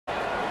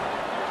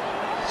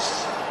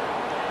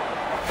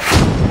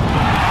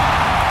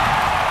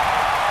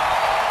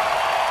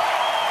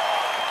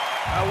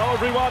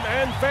everyone,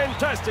 and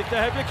fantastic to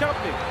have your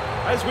company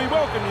as we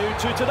welcome you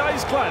to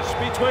today's clash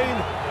between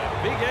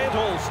Big Ant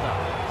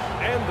All-Stars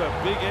and the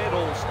Big Ant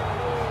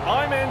All-Stars.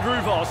 I'm Andrew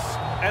Voss,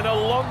 and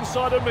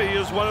alongside of me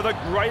is one of the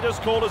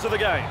greatest callers of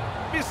the game,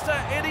 Mr.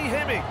 Eddie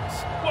Hemmings.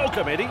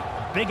 Welcome, Eddie.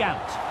 Big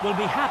Ant will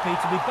be happy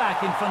to be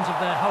back in front of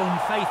their home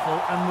faithful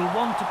and will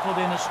want to put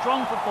in a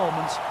strong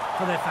performance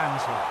for their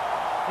fans here.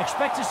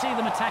 Expect to see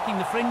them attacking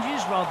the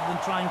fringes rather than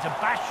trying to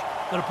bash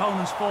their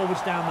opponents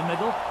forwards down the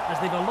middle, as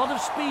they've a lot of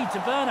speed to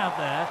burn out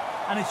there,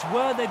 and it's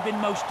where they've been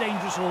most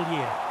dangerous all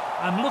year.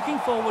 I'm looking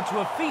forward to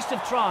a feast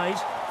of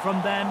tries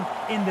from them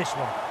in this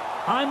one.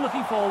 I'm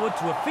looking forward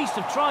to a feast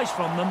of tries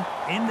from them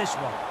in this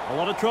one. A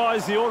lot of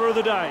tries, the order of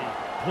the day.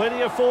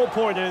 Plenty of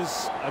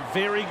four-pointers. A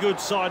very good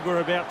side we're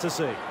about to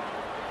see.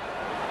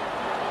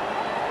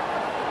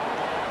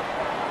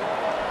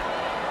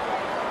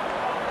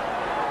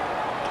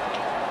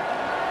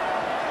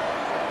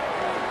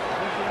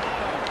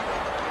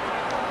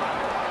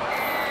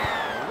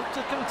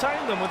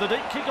 Contain them with a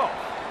deep kick-off.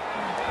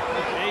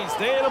 He's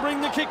there to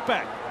bring the kick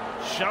back,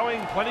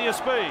 showing plenty of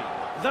speed.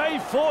 They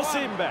force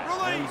him back,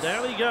 and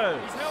down he goes.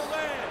 He's held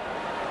there.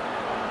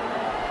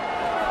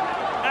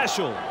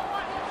 Ashall.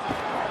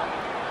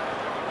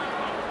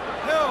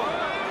 Held.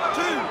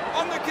 2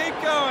 on the keep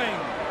going.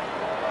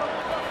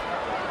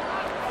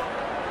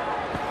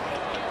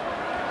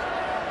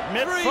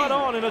 Met 3 front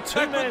on in a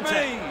two-man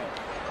tackle.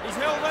 He's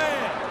held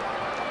there.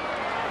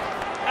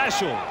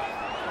 Ashall.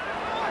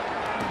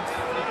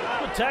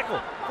 Tackle.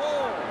 4.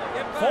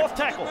 Get back. Fourth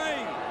tackle.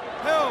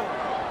 Held.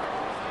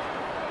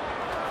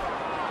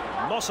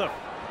 Mossop.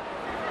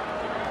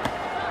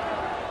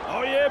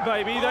 Oh yeah,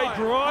 baby, they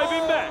drive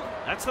him back.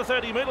 That's the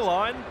 30-metre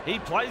line. He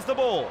plays the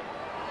ball.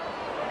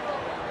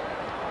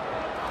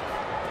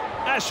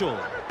 Ashall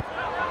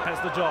has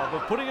the job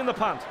of putting in the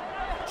punt.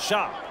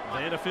 Sharp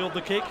there to field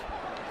the kick.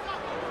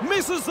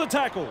 Misses the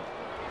tackle.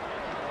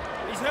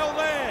 He's held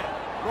there.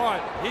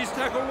 Right, here's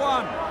tackle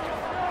 1.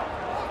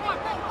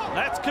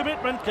 That's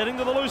commitment, getting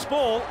to the loose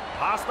ball.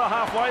 Past the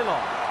halfway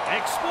line.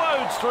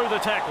 Explodes through the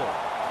tackle.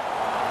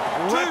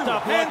 Wrapped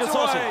up like a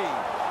sausage.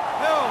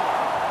 Held.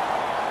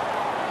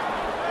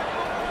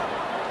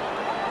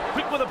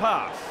 Quick with a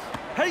pass.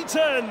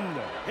 Hayton.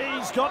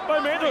 He's got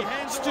momentum.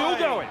 Still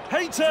going.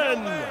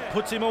 Hayton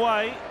puts him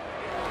away.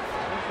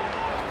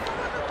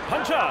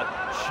 Punchard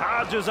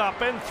charges up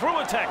and through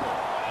a tackle.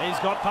 He's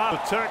got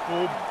past the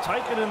tackle,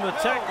 taken in the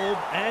tackle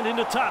and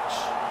into touch.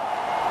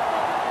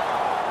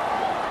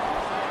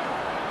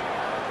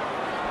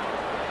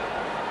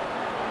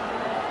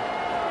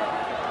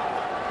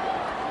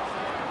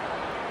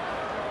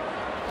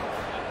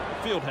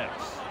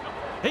 Fieldhouse.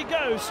 He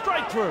goes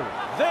straight through.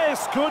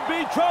 This could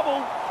be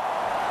trouble.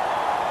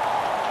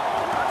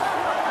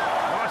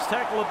 Nice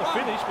tackle at the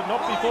finish, but not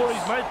before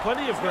he's made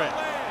plenty of ground.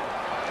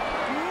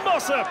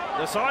 Mossop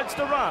decides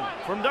to run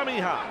from dummy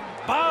half.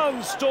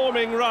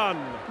 Barnstorming run.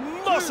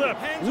 Mossop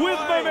with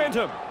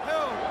momentum.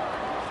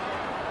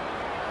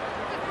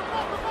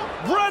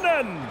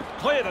 Brennan.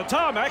 Clear the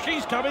tarmac.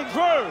 He's coming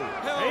through.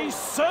 He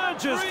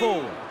surges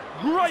forward.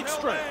 Great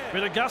strength.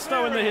 Bit of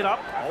gusto in the hit-up.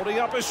 Holding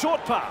up a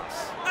short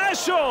pass.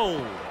 Ashall.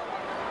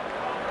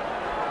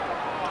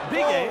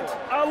 Big Ant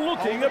are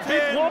looking a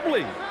bit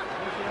wobbly.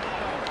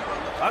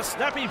 A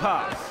snappy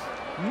pass.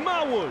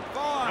 Marwood.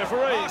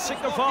 Referee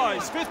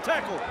signifies 5th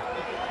tackle.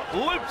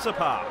 Loops a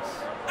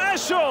pass.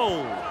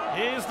 Ashall.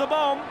 Here's the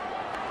bomb.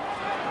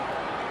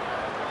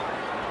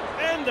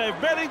 And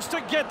they've managed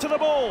to get to the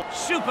ball.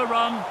 Super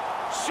run,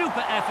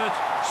 super effort,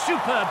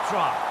 superb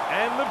try.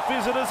 And the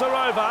visitors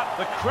are over.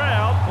 The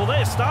crowd, well,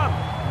 they're stunned.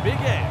 Big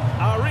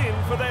Ant are in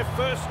for their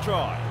first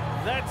try.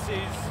 That's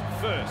his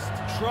first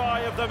try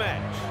of the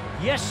match.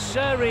 Yes,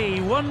 sirree,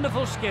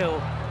 wonderful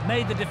skill.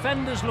 Made the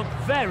defenders look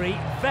very,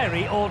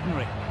 very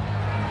ordinary.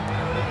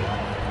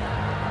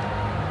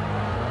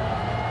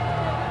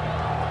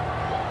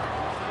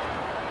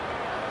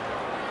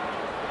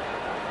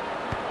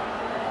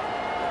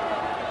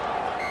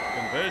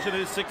 Conversion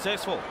is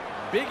successful.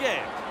 Big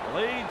Ant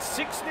leads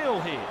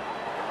 6-0 here.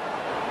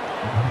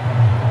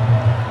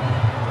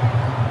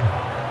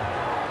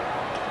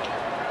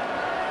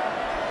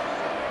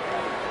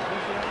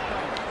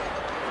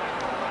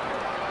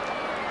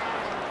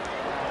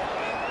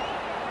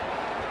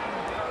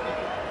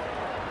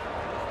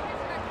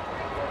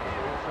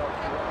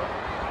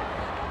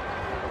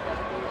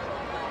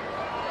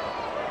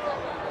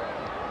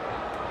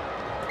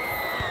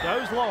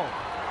 Goes long.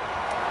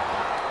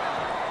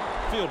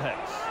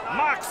 Fieldhouse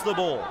marks the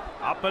ball.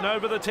 Up and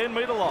over the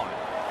 10-metre line.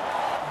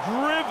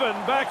 Driven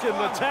back in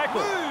the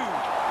tackle.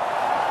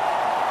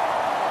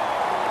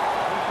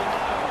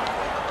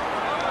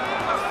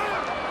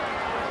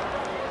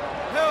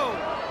 Held.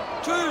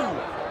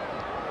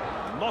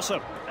 2.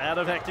 Mossop out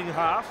of acting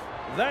half.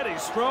 That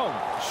is strong.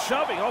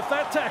 Shoving off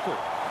that tackle.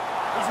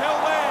 He's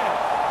held there.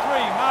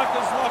 3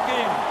 markers lock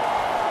in.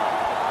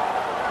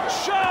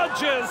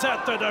 Charges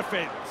at the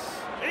defence.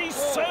 He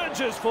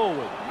surges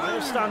forward.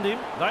 They've stunned him.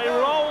 They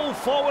roll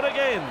forward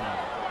again.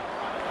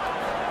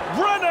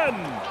 Brennan.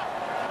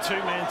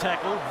 Two-man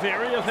tackle,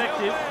 very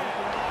effective.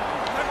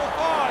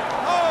 5,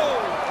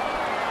 hold!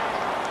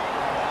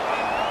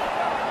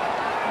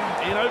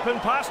 In open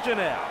pasture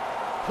now.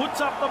 Puts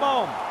up the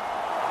bomb.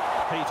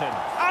 Heaton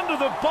under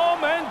the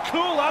bomb and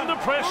cool under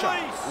pressure.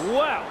 Release.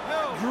 Wow.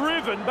 Held.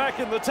 Driven back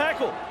in the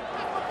tackle.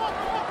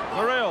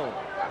 Morel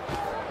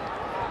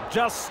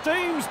just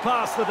steams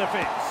past the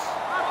defence.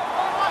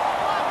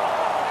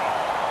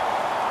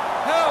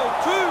 Held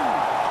 2.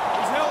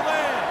 He's held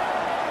there.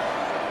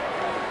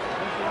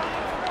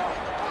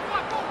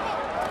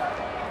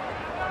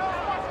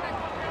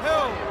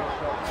 Held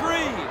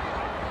 3.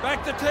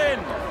 Back to 10.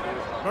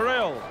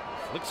 Morel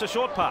flicks a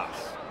short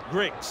pass.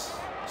 Griggs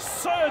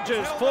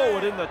surges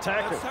forward in the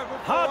tackle.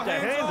 Hard to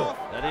handle.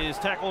 That is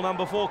tackle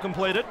number 4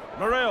 completed.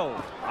 Morel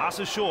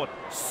passes short.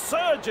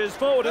 Surges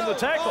forward in the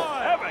tackle.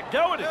 Have a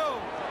go at him.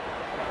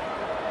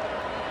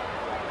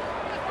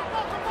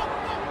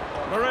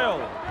 Morel.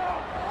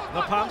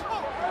 The punt.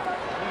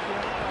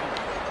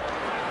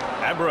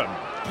 Abram.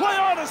 Play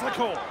on is the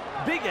call.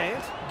 Big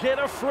Ant get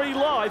a free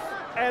life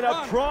and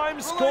a prime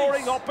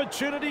scoring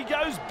opportunity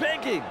goes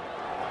begging.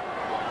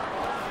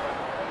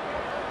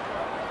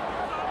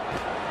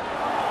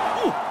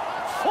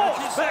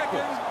 Forced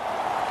backwards.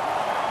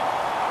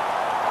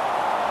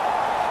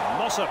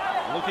 Mossop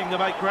looking to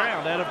make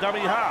ground out of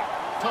dummy half.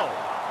 Toll.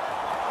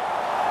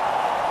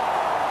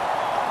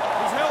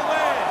 He's held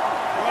there.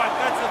 Right,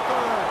 that's a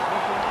third.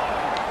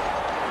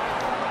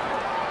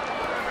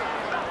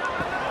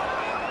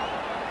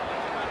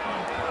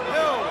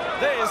 Held.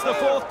 There's the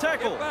 4th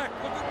tackle. Get back,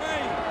 look at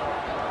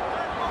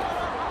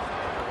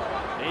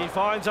me. He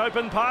finds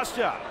open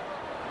pasture.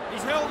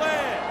 He's held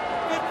there.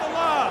 Get the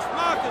last.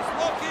 Marcus,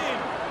 lock in.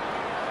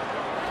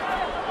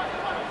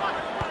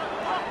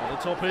 The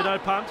torpedo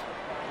punt.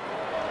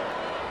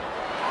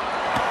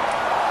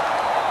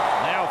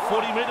 Now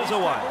 40 metres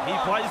away. He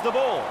plays the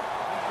ball.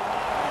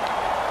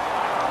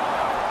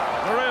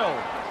 Morel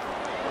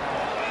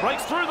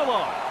breaks through the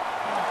line.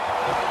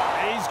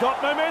 He's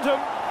got momentum.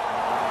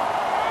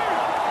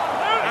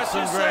 That's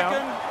his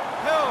second.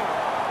 Held.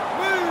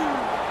 Move.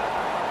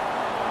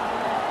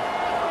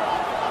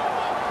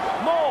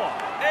 More.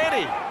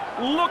 Eddie.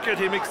 Look at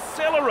him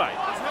accelerate.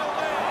 He's held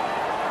there.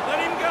 Let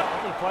him go.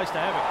 Any place to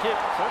have a kick.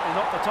 Certainly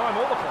not the time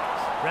or the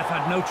place. Ref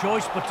had no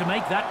choice but to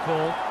make that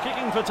call.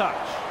 Kicking for touch.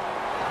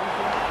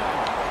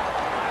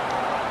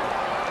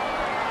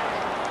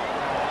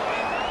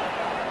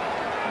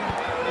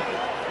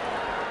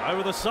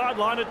 Over the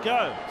sideline it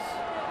goes.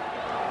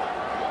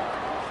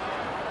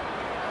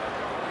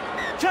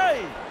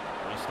 Kay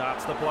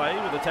restarts the play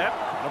with a tap.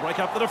 To break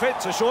up the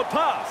defence. A short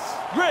pass.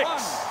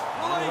 Griggs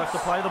will have to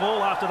play the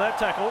ball after that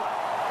tackle.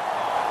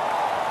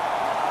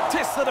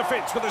 Tests the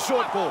defence with a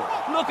short ball.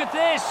 Look at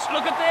this!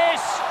 Look at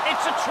this!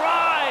 It's a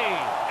try!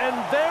 And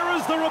there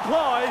is the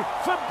reply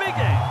for Big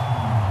Ant.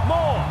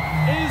 Moore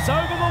is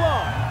over the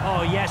line.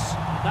 Oh, yes.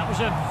 That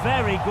was a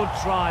very good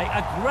try.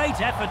 A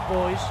great effort,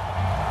 boys.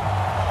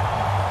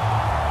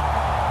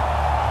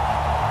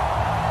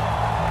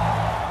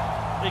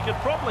 He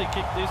could probably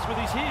kick this with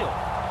his heel.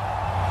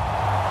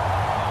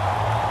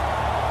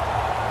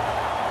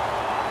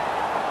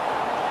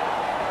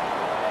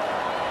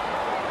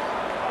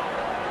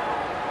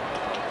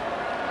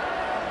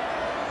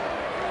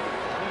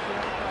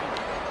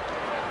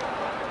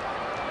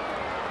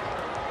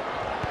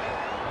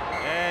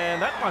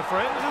 And that, my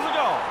friends, is a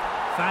goal.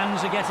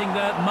 Fans are getting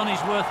their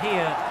money's worth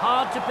here.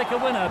 Hard to pick a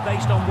winner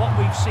based on what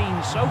we've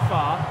seen so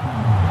far.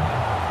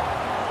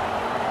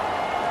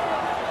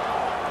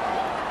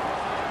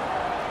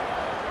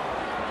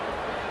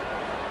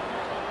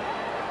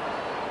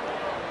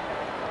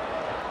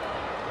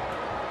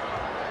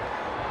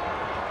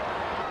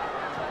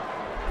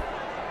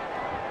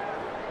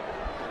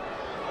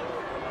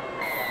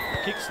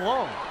 Kicks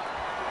long.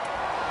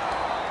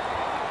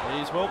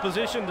 He's well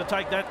positioned to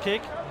take that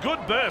kick.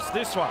 Good burst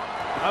this one.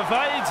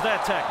 Evades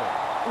that tackle.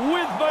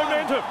 With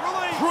momentum.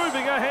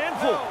 Proving a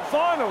handful.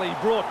 Finally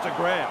brought to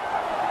ground.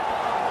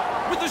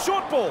 With the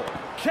short ball.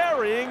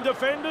 Carrying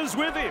defenders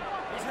with him.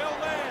 He's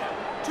held there.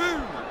 2.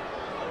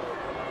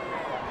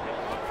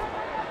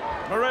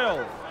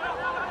 Morel.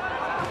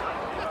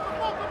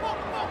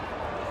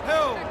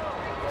 Held.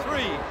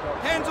 3.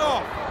 Hands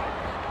off.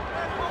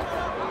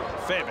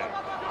 Fairbairn.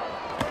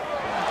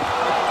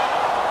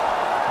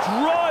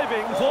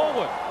 Driving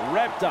forward.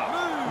 Wrapped up.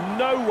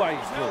 No way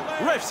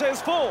through. Ref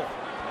says 4.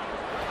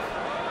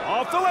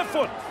 Off the left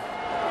foot.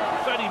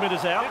 30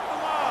 metres out.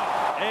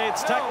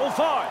 It's tackle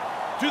 5.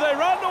 Do they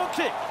run or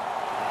kick?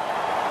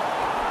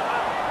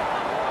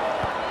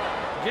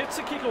 Gets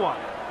a kick away.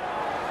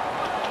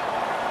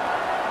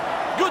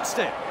 Good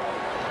step.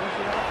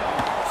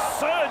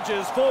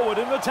 Surges forward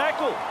in the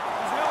tackle.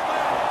 He's held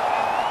there.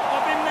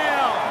 Up him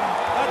now.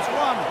 That's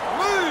 1.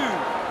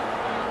 Move.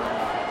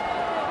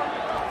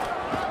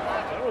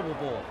 Terrible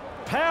ball.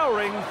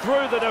 Powering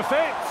through the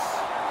defence.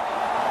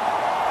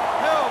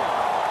 Held.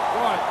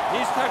 Right,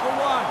 here's tackle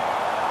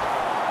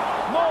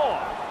 1. Moore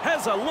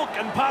has a look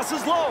and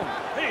passes long.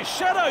 His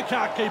shadow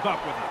can't keep up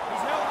with him.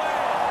 He's held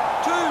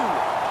there. 2.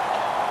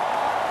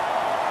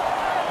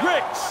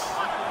 Griggs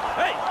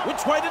Hey,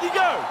 which way did he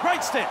go?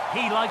 Great step.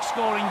 He likes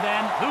scoring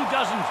then. Who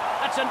doesn't?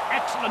 That's an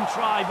excellent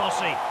try,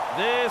 Bossy.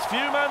 There's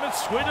few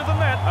moments sweeter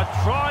than that. A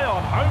try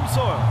on home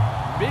soil.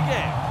 Big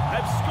Ant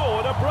have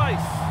scored a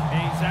brace.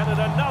 He's added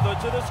another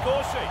to the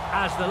score sheet.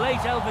 As the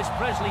late Elvis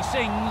Presley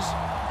sings,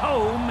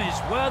 home is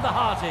where the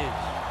heart is.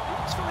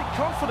 He's feeling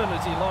confident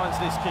as he lines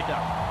this kick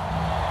up.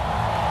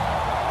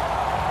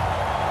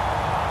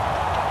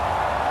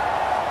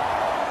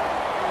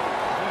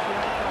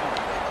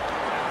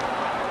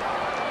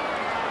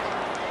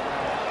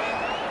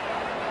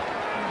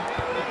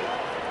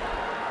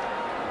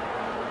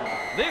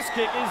 This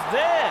kick is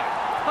there.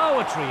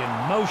 Poetry in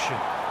motion.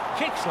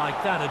 Kicks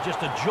like that are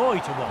just a joy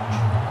to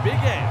watch. Big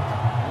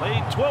Ant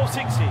lead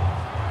 12-6 here.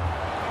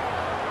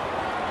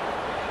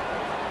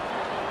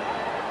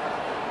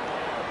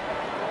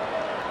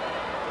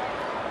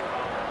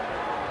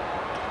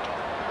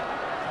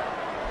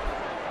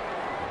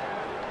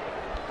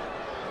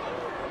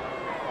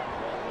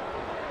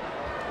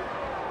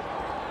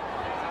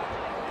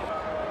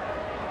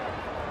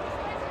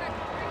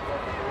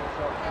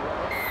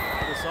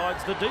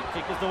 Decides the deep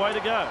kick is the way to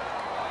go.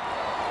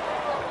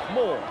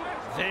 Moore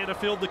there to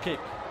field the kick.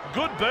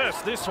 Good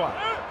burst this one.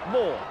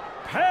 Moore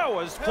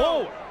powers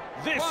forward.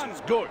 This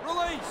is good.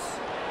 Release.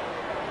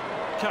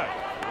 Okay,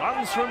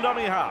 runs from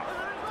dummy half.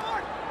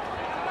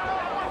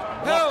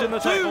 Locked in the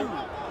tackle.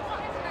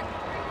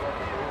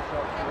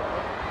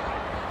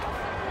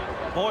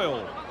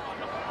 Boyle.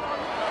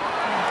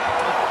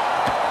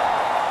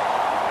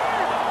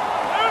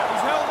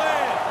 He's held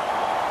there.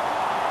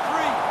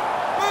 3.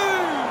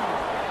 Boom.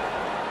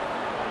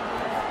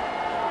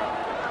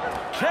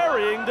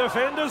 Carrying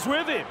defenders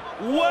with him.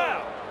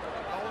 Wow.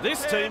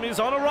 This team is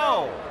on a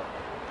roll.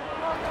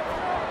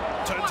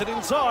 Turns it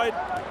inside.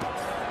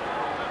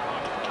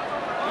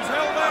 He's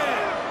held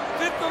there.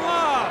 5th and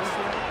last.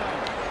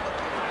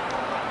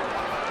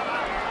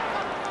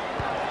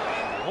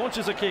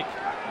 Launches a kick.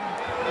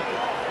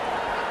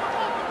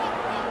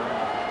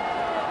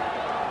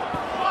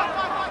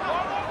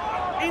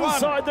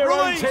 Inside their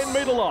own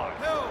 10-metre line.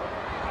 Held.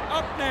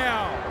 Up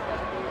now.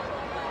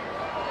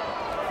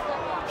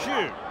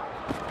 Shoot.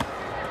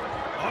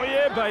 Oh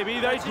yeah, baby,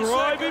 they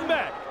drive him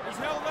back. He's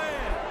held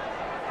there.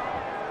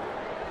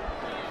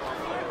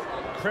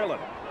 Krellin.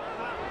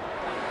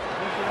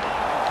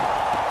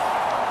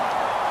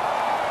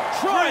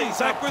 Tries a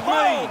back with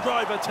pile me.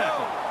 driver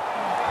tackle.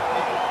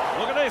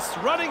 Look at this,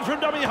 running from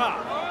dummy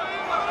half.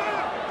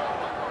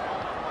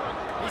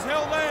 He's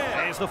held there.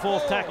 There's the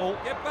fourth tackle.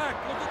 Get back,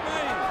 look at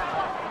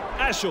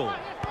me. Ashall.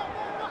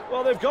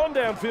 Well, they've gone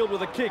downfield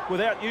with a kick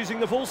without using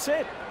the full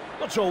set.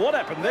 Not sure what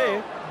happened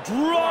there.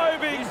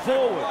 Driving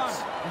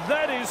forwards.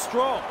 That is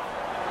strong.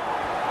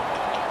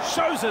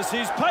 Shows us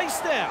his pace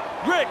now.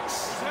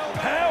 Rex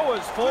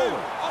powers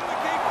forward. On the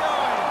keep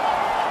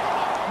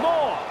going.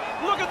 More.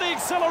 Look at the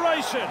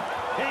acceleration.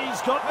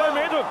 He's got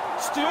momentum.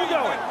 Still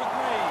going. Back with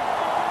me.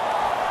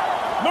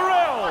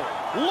 Morrell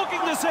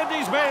looking to send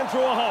his man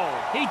through a hole.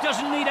 He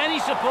doesn't need any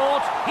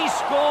support. He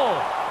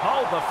scored.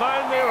 Hold the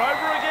phone there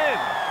over again.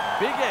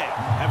 Big Ant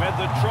have had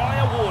the try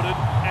awarded,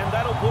 and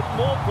that'll put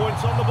more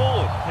points on the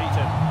board.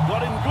 Peter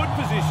got in good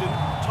position,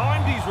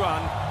 timed his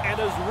run, and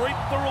has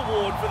reaped the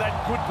reward for that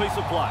good piece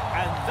of play.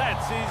 And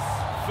that's his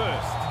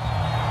first.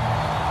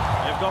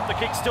 They've got the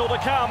kick still to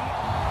come.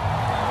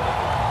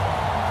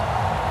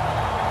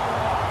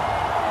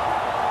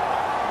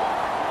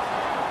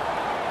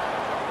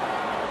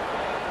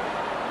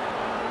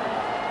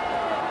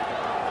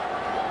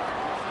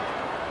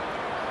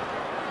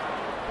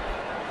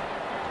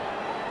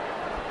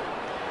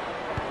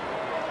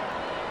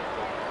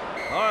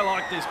 I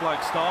like this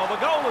bloke's style. The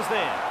goal is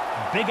there.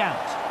 Big Ant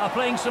are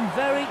playing some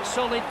very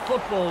solid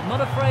football,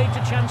 not afraid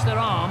to chance their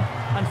arm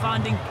and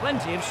finding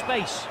plenty of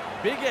space.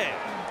 Big Ant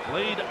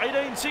lead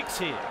 18-6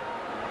 here.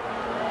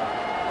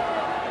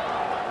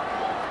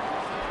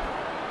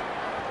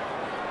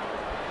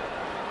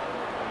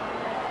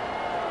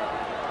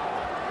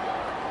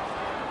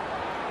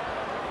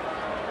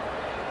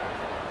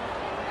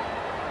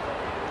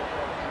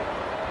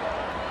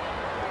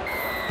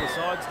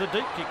 Decides the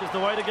deep kick is the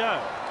way to go.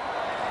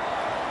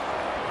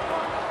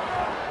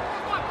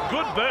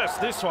 Good burst,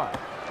 this one. He's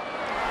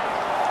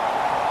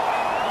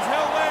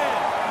held there.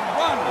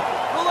 1.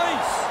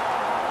 Release.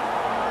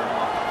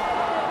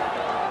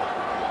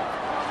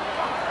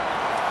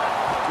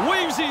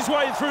 Weaves his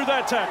way through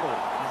that tackle.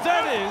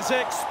 That is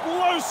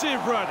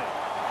explosive running.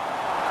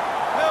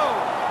 Held.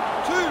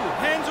 2.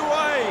 Hands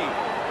away.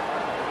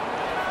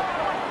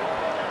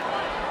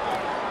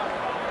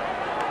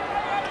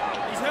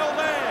 He's held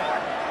there.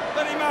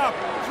 Let him up.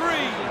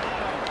 3.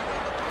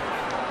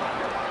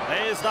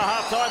 There's the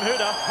half-time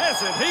hooter.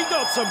 Hasn't he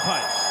got some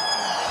pace?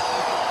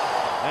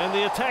 And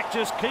the attack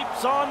just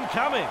keeps on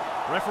coming.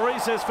 Referee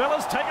says,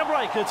 fellas, take a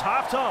break. It's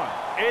half-time.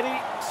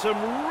 Eddie, some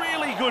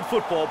really good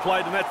football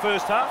played in that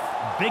first half.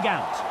 Big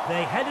Ant.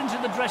 They head into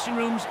the dressing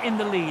rooms in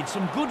the lead.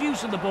 Some good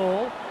use of the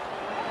ball.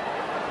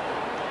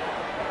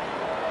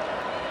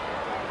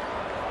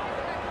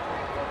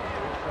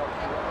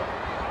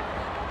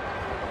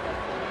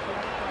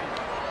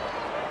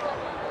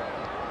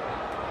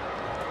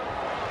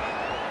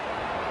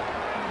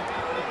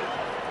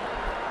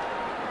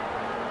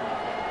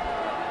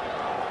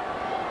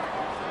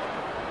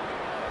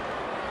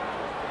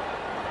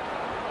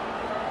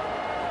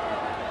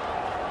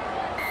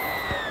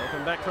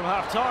 Come back from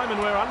half-time and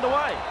we're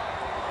underway.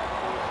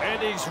 And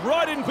he's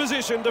right in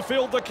position to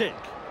field the kick.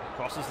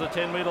 Crosses the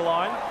 10-metre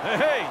line.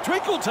 Hey,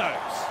 twinkle toes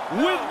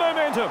with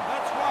momentum.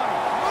 That's one.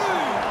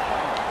 Move.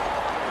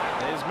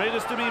 There's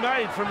metres to be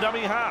made from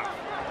dummy half.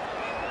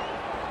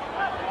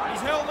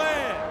 He's held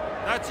there.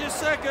 That's your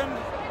second.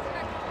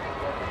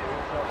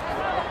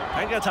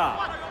 Angata,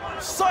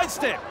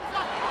 sidestep.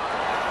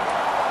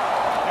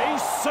 He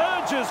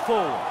surges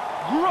forward.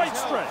 Great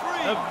strength.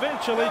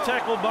 Eventually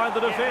tackled by the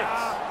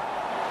defence.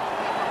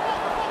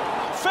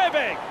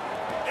 Febek.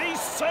 He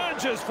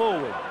surges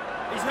forward.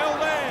 He's held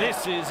there.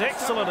 This is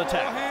excellent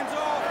attack. Hands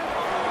off.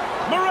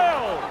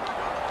 Morel.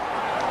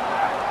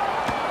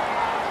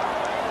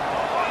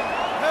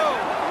 Held.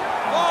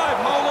 5,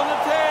 hold on the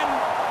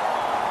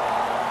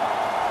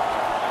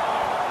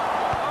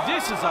 10.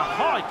 This is a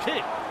high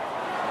kick.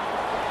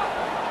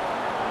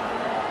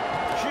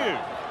 Hugh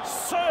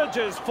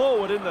surges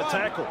forward in the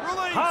tackle.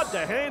 Release. Hard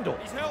to handle.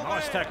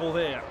 Nice tackle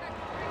there.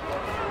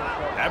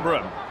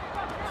 Abram.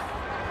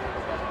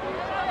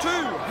 2,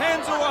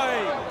 hands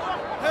away.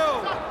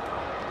 Held.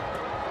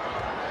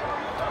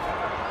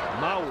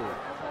 Maul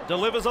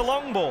delivers a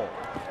long ball.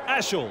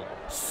 Ashall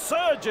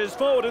surges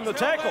forward in the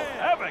tackle.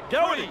 Have a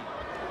go. 3,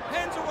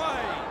 hands away.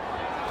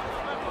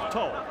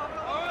 Toll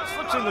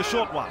slips in the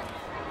short one.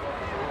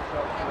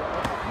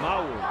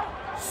 Maul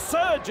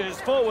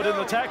surges forward in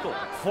the tackle.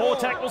 4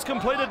 tackles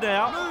completed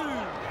now.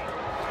 Move.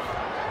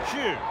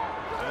 Hugh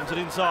turns it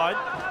inside.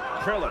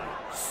 Krellin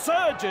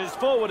surges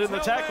forward in the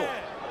tackle.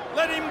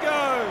 Let him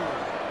go.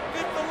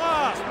 Get the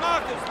last.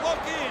 Marcus,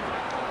 lock in.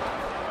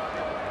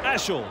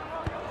 Ashall.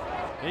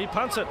 He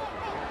punts it.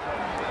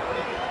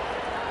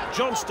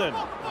 Johnston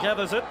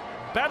gathers it.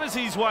 Batters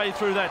his way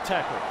through that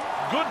tackle.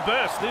 Good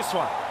burst this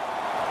one.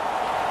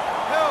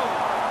 Held.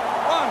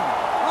 1,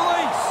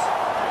 release.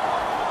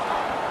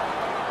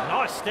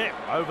 Nice step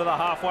over the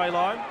halfway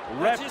line.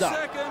 Wrapped up.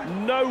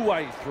 Second. No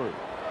way through.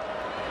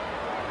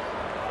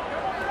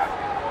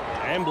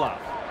 Ambler.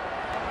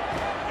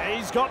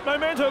 He's got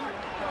momentum.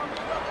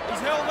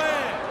 He's held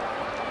there.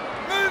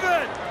 Move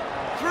it.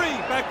 3,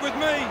 back with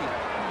me.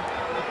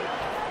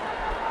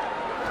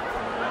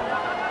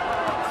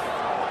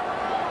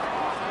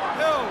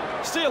 Held.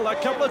 Still a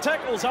couple of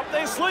tackles up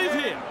their sleeve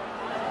here.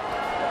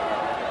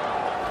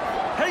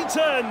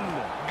 Hayton.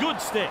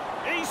 Good step.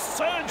 He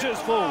surges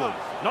forward.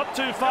 Not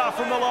too far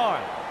from the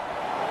line.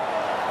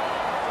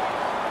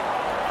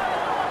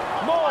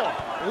 Moore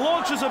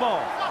launches him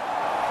off.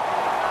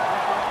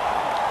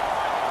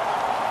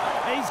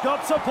 He's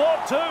got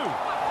support too.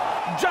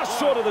 Just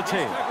short of the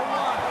 10.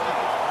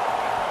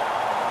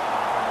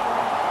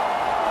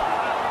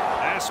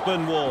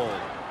 Aspinwall.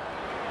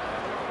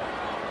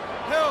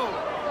 Held.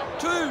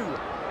 2.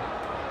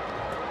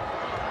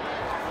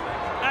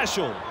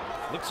 Ashall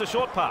flicks a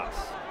short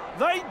pass.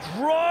 They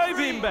drive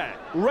him back.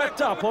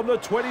 Wrapped up on the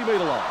 20-metre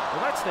line.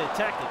 Well, that's their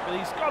tactic, but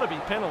he's got to be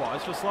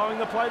penalised for slowing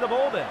the play the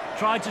ball there.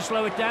 Tried to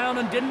slow it down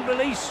and didn't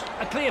release.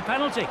 A clear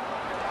penalty.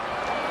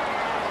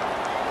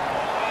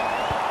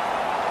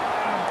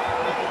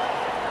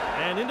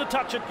 And into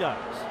touch it goes.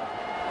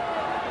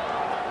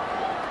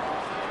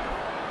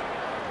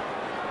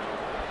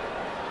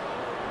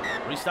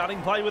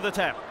 Restarting play with a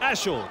tap.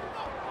 Ashall.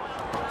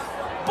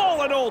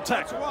 Ball and all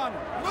tackle. 1,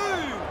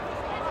 move.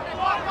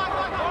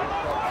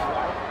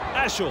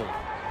 Ashall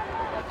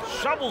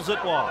shovels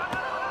it wide.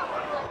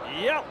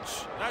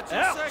 Ouch. That's his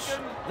Ouch.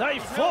 second. They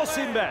He's force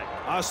held him there.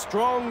 back. A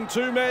strong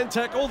 2-man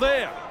tackle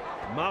there.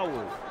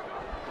 Maul.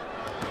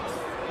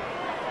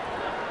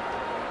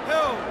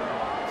 Held.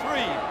 3,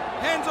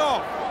 hands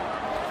off.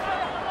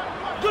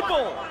 Good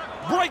ball.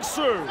 Breaks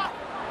through.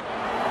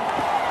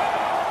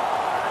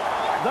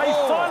 They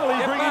finally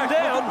get bring back, him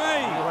down. look at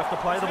me. He'll have to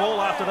play the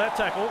ball after that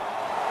tackle.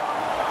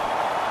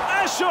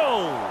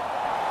 Ashall.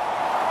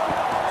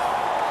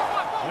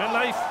 And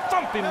they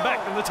thump him back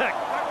in the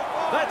tackle.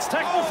 That's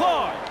tackle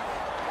 5.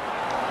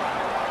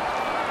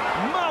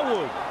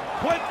 Marwood.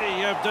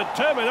 Plenty of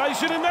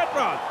determination in that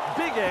run.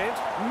 Big Ant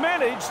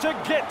managed to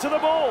get to the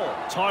ball.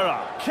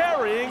 Tyra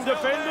carrying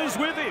defenders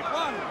with him.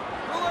 1,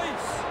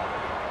 release.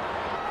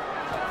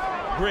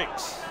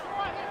 Bricks.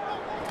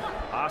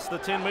 Past the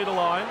 10-metre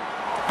line.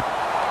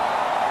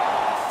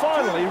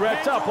 Finally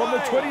wrapped up on the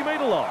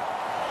 20-metre line.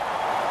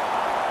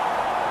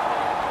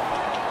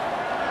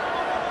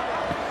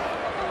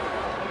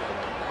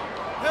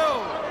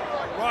 Held.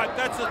 Right,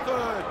 that's a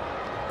 3rd.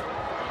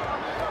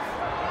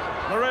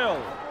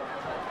 Morel.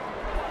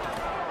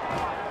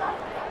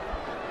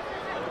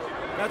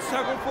 That's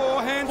tackle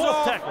 4, hands 4th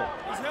off. tackle.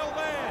 He's held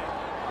there.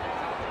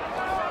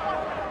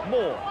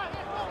 Moore.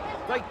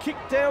 They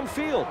kicked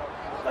downfield.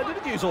 They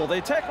didn't use all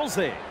their tackles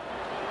there.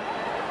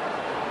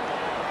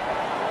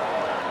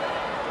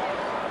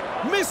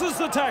 Misses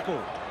the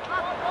tackle.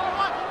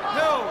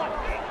 Held.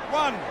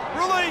 1,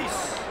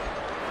 release.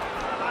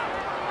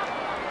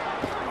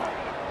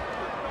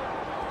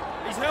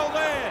 He's held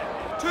there.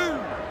 2.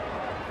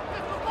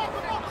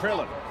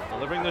 Krellin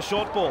delivering the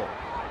short ball.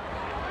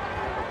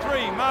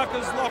 3,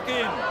 markers lock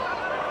in.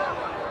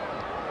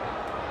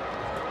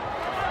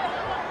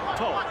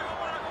 Toll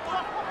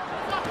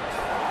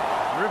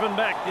driven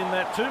back in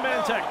that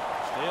two-man tackle.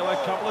 Still a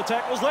couple of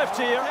tackles left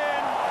here.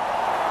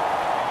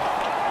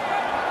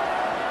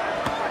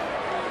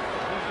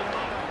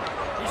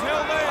 He's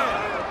held there.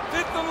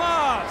 Fifth and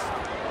last.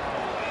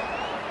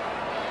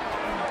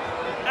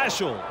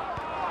 Ashall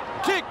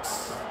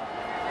kicks.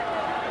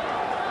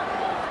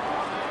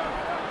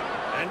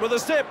 And with a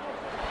step,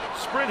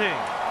 sprinting.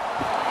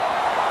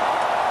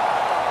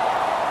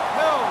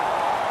 Held.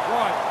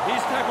 Right,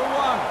 here's tackle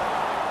one.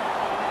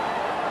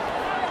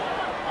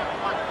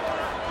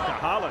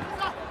 Harlan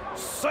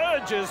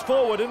surges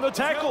forward in the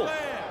tackle.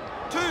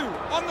 Two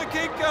on the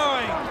keep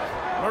going.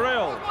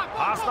 Morrell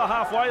past the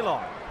halfway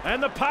line.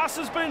 And the pass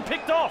has been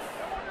picked off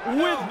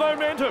with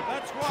momentum,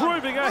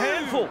 proving a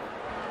handful.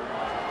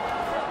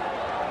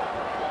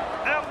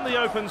 Out in the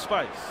open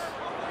space.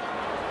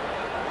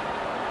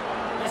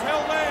 He's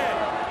held there.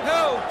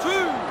 Held,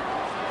 two.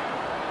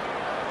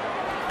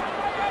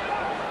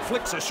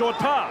 Flicks a short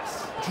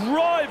pass,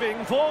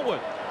 driving forward.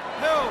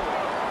 Held,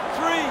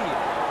 three.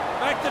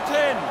 Back to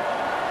 10.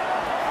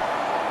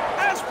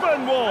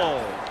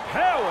 Aspinwall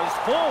powers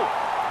forward.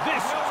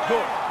 This is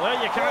good. Well,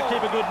 you can't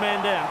keep a good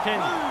man down,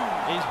 can you?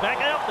 He's back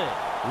out there.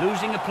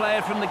 Losing a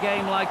player from the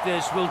game like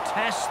this will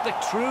test the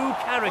true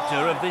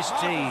character of this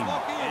team.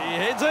 He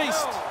heads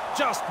east.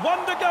 Just one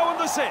to go in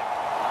the set.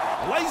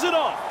 Lays it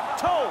off.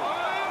 Toll.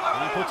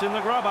 He puts in the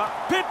grubber.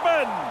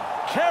 Pittman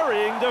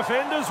carrying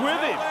defenders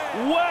with him.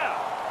 Wow.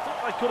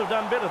 Thought they could have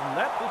done better than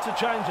that. It's a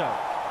changeover.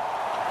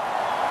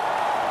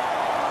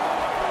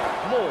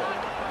 Moore.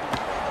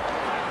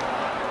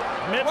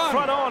 Met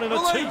front on in a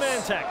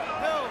two-man tackle.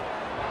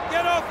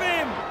 Get off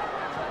him.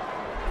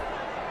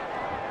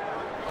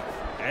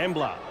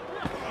 Ambler.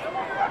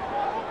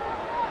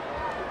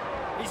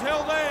 He's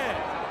held there.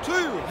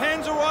 Two,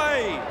 hands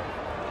away.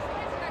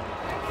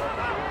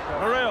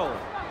 Morrell.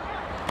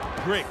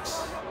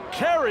 Bricks.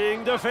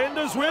 Carrying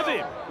defenders with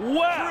him.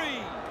 Wow.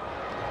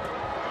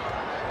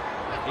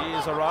 Three.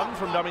 Here's a run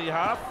from dummy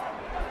half.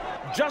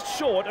 Just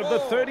short of the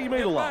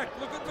 30-metre line.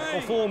 Look at me.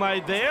 Tackle four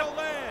made there.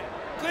 There.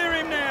 Clear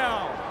him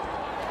now.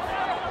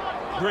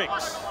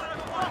 Bricks.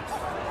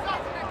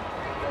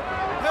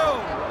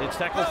 Held. It's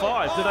tackle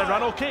five. Do they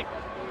run or kick?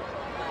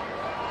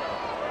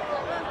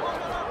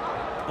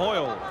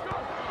 Boyle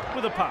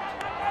with a punt.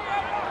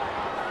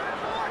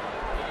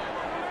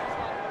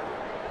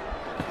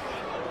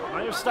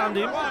 May have stunned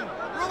him. One.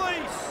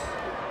 Release.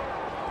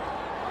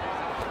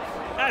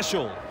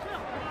 Ashall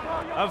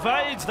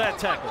evades that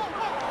tackle.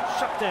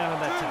 Shut down in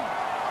that tackle.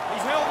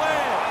 He's held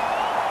there.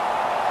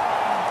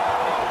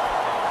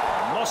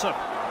 Mossop.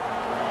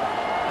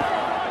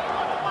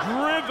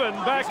 Driven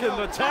back in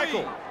the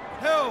tackle.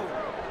 Held.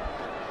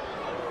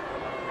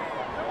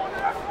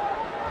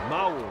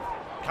 Mull.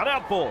 Cut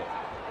out ball.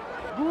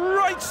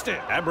 Great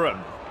step.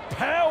 Abram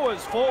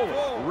powers forward.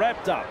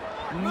 Wrapped up.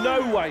 No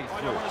way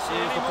through.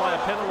 Here's the player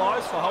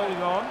penalised for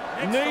holding on.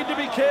 Need to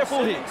be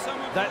careful here.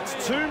 That's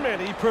too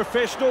many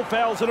professional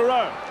fouls in a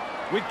row.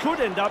 We could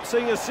end up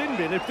seeing a sin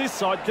bin if this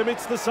side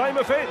commits the same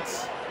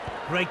offence.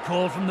 Great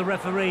call from the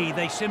referee.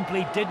 They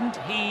simply didn't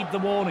heed the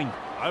warning.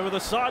 Over the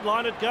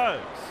sideline it goes.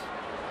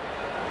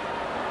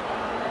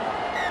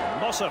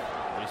 Mossop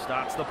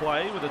restarts the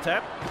play with a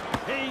tap.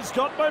 He's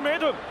got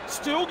momentum.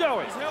 Still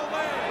going. He's held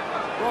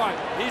there. Right,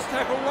 here's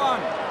tackle one.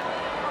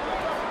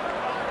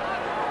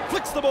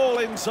 Flicks the ball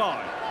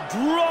inside.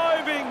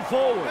 Driving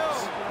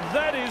forwards.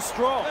 That is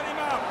strong. Let him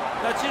up.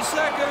 That's his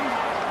second.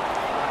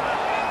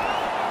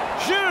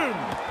 June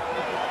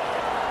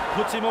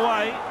puts him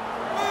away.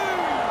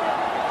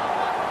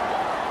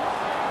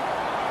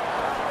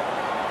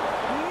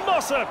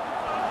 Mossop.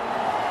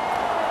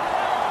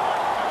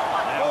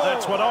 Now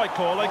that's what I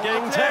call a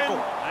gang tackle.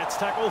 That's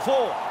tackle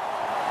four.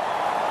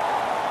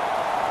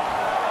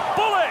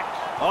 Bullock.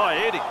 Oh,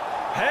 Eddie.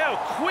 How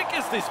quick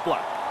is this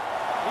bloke?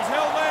 He's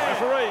held there.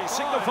 Referee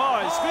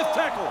signifies fifth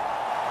tackle.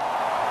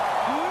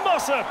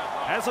 Mossop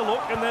has a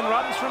look and then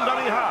runs from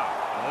dummy half.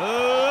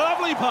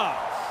 Lovely pass.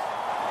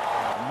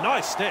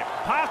 Nice step.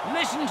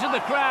 Listen to the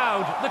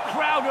crowd. The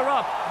crowd are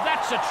up.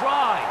 That's a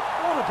try.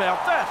 What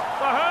about that?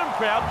 The home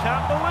crowd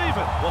can't believe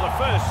it. Well, the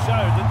first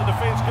showed that the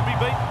defence could be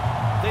beaten.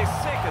 Their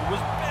second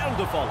was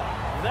bound to follow.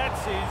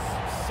 That's his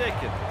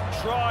second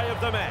try of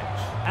the match.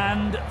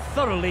 And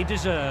thoroughly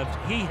deserved.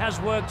 He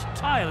has worked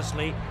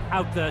tirelessly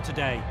out there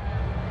today.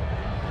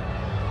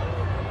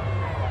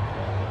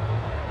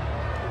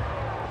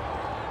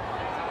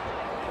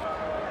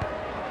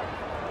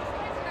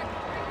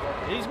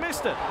 He's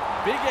missed it.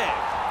 Big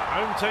act.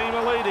 Home team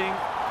are leading.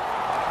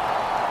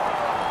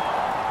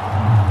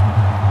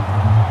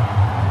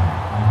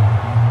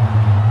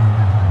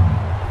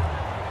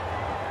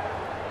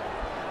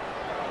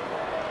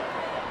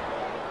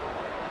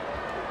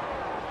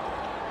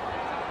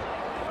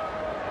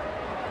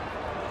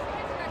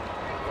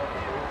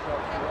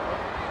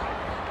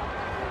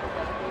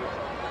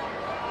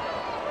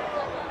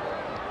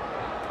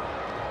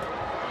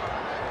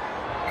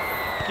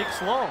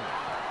 Kicks long.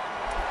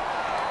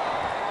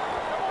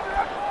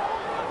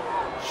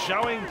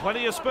 Showing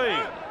plenty of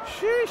speed.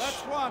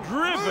 Sheesh.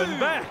 Driven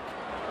back.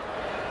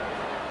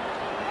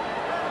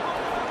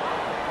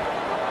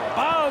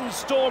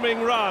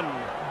 barnstorming run,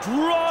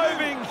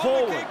 driving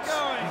forward.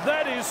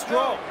 That is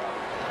strong.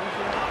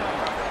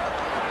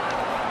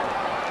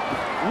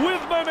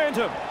 With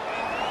momentum.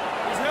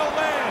 He's held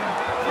there.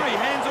 3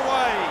 hands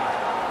away.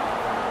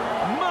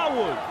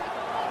 Marwood.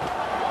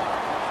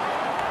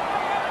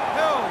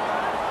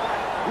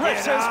 Held. Ref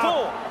says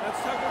 4.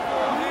 That's tackle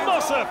 4. Hands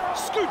Mossa off.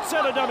 scoots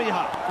out a dummy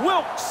half.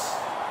 Wilkes.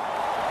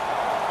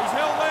 He's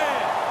held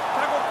there.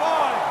 Tackle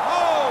 5.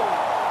 Hold.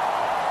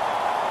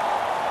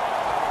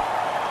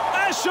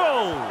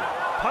 Ashall.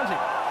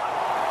 Punting.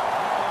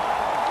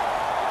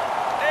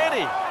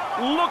 Eddie.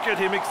 Look at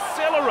him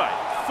accelerate.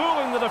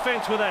 Fooling the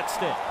defence with that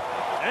step.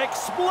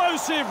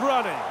 Explosive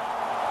running.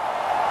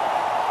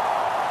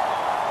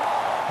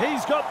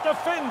 He's got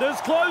defenders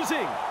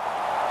closing.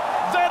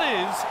 That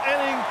is an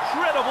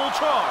incredible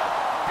try.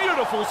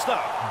 Beautiful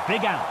stuff.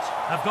 Big out.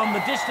 Have gone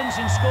the distance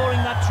in scoring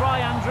that try,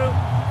 Andrew.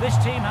 This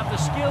team have the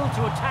skill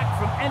to attack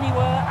from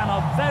anywhere and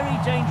are very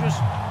dangerous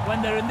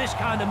when they're in this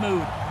kind of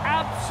mood.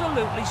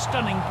 Absolutely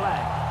stunning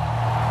play.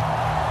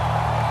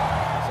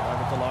 It's a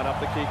moment to line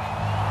up the kick.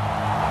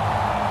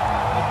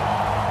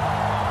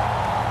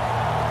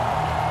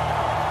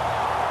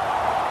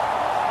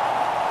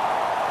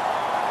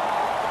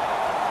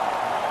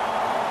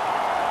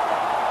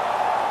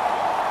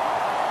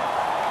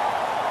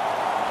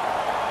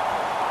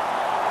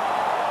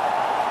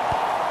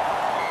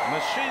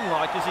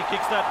 Machine-like as he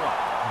kicks that one.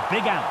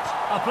 Big out.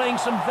 Are playing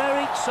some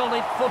very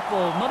solid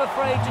football, not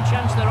afraid to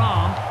chance their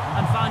arm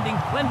and finding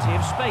plenty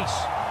of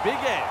space. Big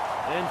out.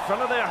 In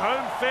front of their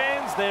home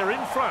fans, they're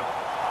in front.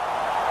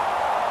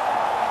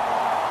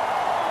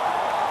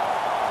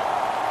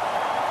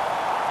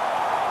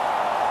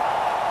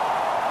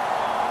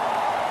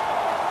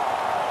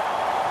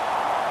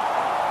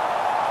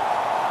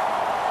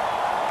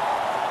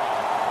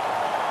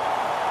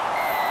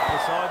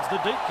 Decides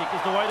the deep kick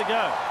is the way to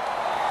go.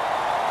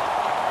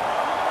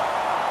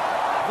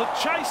 The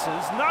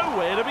chaser's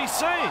nowhere to be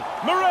seen.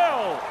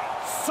 Morel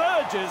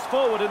surges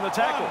forward in the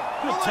tackle.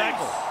 Good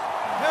tackle.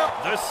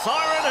 The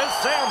siren has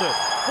sounded.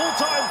 Full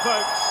time,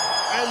 folks.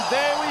 And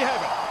there we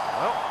have it.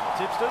 Well,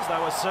 tipsters, they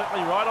were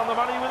certainly right on the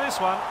money with this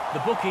one.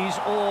 The bookies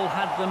all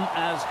had them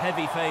as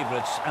heavy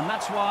favourites, and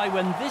that's why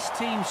when this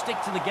team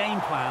stick to the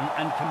game plan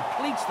and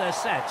completes their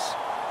sets,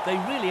 they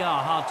really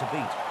are hard to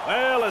beat.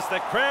 Well, as the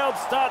crowds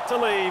start to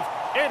leave,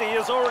 Eddie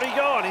has already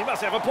gone. He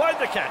must have a plane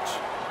to catch.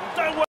 Don't worry.